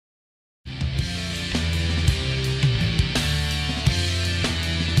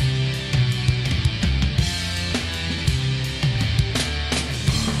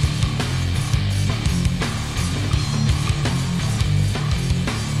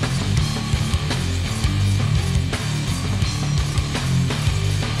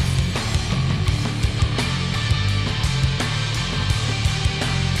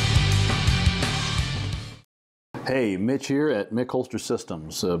Hey, Mitch here at Mick Holster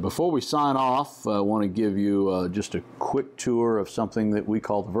Systems. Before we sign off, I want to give you just a quick tour of something that we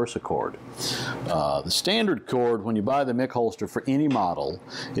call the VersaCord. The standard cord, when you buy the Mick Holster for any model,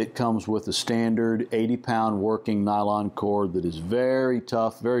 it comes with a standard 80-pound working nylon cord that is very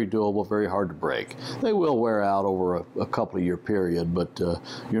tough, very doable, very hard to break. They will wear out over a couple of year period, but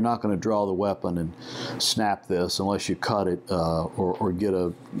you're not going to draw the weapon and snap this unless you cut it or get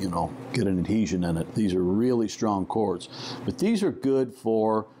an adhesion in it. These are really strong cords, but these are good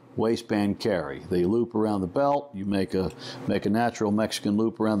for waistband carry. They loop around the belt. You make a natural Mexican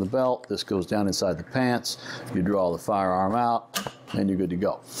loop around the belt. This goes down inside the pants. You draw the firearm out and you're good to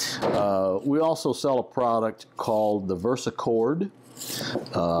go. We also sell a product called the VersaCord.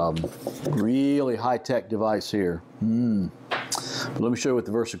 Really high-tech device here. But let me show you what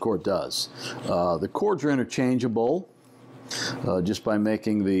the VersaCord does. The cords are interchangeable just by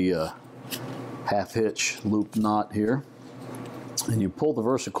making the half hitch loop knot here, and you pull the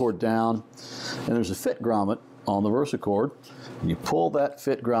VersaCord down, and there's a fit grommet on the VersaCord, and you pull that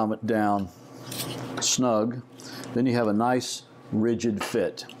fit grommet down snug, then you have a nice rigid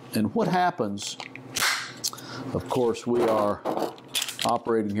fit. And what happens, of course, we are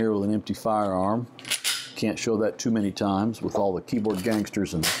operating here with an empty firearm. Can't show that too many times with all the keyboard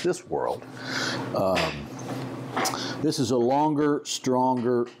gangsters in this world. This is a longer,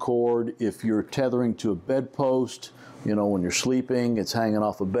 stronger cord. If you're tethering to a bedpost, you know, when you're sleeping, it's hanging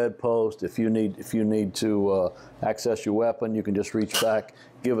off a bedpost. If you need to access your weapon, you can just reach back,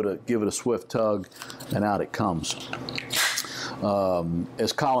 give it a swift tug, and out it comes.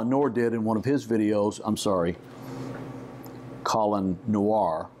 As Colin Noir did in one of his videos, I'm sorry, Colin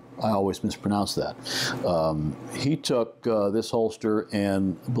Noir. I always mispronounce that. He took this holster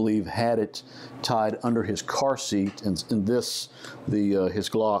and I believe had it tied under his car seat, and his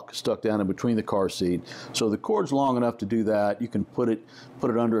Glock stuck down in between the car seat. So the cord's long enough to do that. You can put it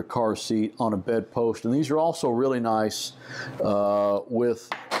under a car seat on a bedpost, and these are also really nice with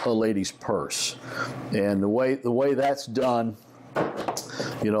a lady's purse. And the way that's done,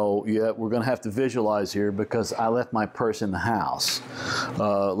 you know, we're going to have to visualize here because I left my purse in the house.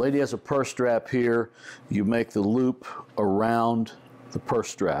 Lady has a purse strap here. You make the loop around the purse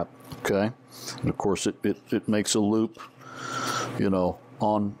strap, okay? And of course, it makes a loop, you know,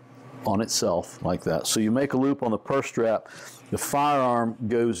 on itself like that. So you make a loop on the purse strap. The firearm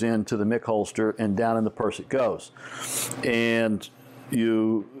goes into the Mick holster, and down in the purse it goes. And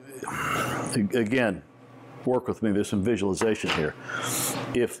you, again, work with me. There's some visualization here.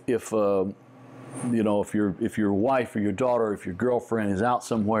 If you know, if your wife or your daughter, or if your girlfriend is out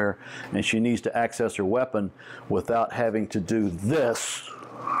somewhere and she needs to access her weapon without having to do this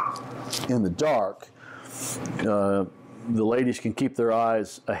in the dark, the ladies can keep their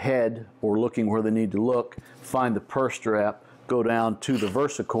eyes ahead or looking where they need to look, find the purse strap, go down to the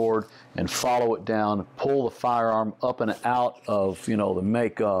VersaCord and follow it down, pull the firearm up and out of, you know, the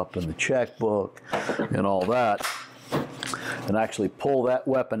makeup and the checkbook and all that, and actually pull that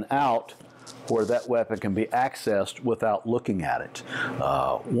weapon out where that weapon can be accessed without looking at it.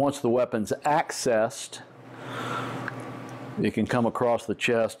 Once the weapon's accessed, it can come across the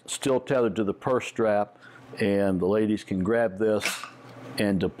chest, still tethered to the purse strap, and the ladies can grab this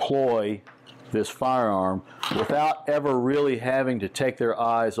and deploy this firearm without ever really having to take their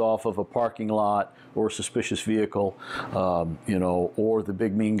eyes off of a parking lot or a suspicious vehicle, you know, or the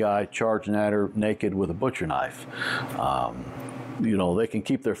big mean guy charging at her naked with a butcher knife. You know, they can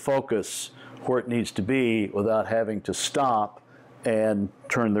keep their focus where it needs to be without having to stop and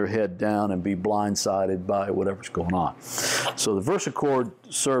turn their head down and be blindsided by whatever's going on. So the VersaCord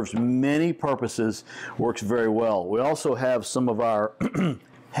serves many purposes, works very well. We also have some of our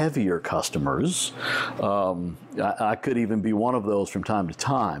heavier customers. I could even be one of those from time to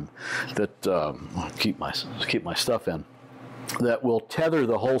time that keep my stuff in, that will tether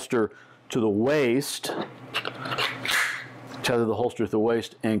the holster to the waist,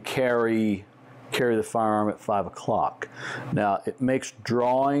 and carry the firearm at 5 o'clock. Now, it makes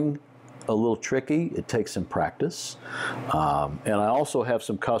drawing a little tricky. It takes some practice. And I also have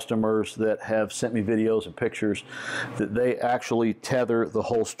some customers that have sent me videos and pictures that they actually tether the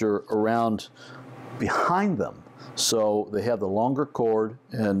holster around behind them. So they have the longer cord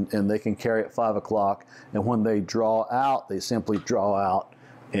and they can carry at 5 o'clock. And when they draw out, they simply draw out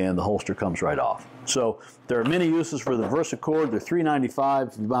and the holster comes right off. So there are many uses for the VersaCord. They're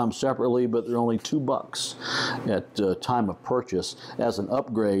 $3.95 if you buy them separately, but they're only $2 at time of purchase as an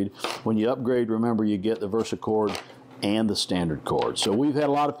upgrade. When you upgrade, remember you get the VersaCord and the standard cord. So we've had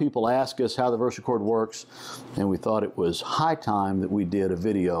a lot of people ask us how the VersaCord works, and we thought it was high time that we did a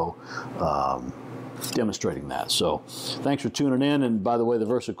video demonstrating that. So thanks for tuning in. And by the way, the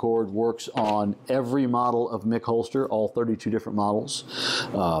VersaCord works on every model of Mick holster, all 32 different models.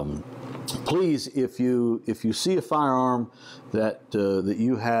 Please, if you see a firearm that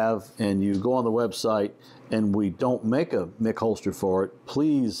you have and you go on the website and we don't make a Mick holster for it,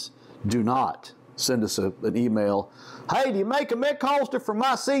 please do not send us an email. Hey, do you make a Mick holster for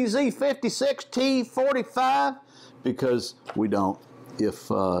my CZ56T45? Because we don't.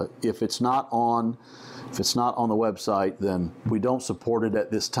 If it's not on the website, then we don't support it at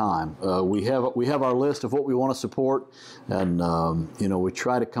this time. We have our list of what we want to support, and you know, we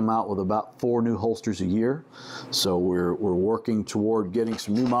try to come out with about 4 new holsters a year. So we're working toward getting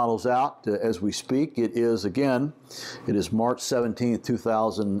some new models out as we speak. It is March 17th,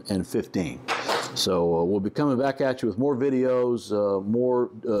 2015. So we'll be coming back at you with more videos, more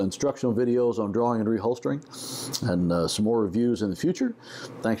instructional videos on drawing and reholstering, and some more reviews in the future.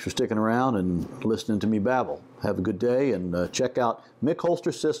 Thanks for sticking around and listening to me babble. Have a good day, and check out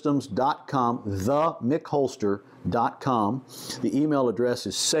MickHolsterSystems.com, themickholster.com. The email address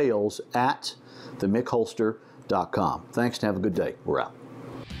is sales@themickholster.com. Thanks, and have a good day. We're out.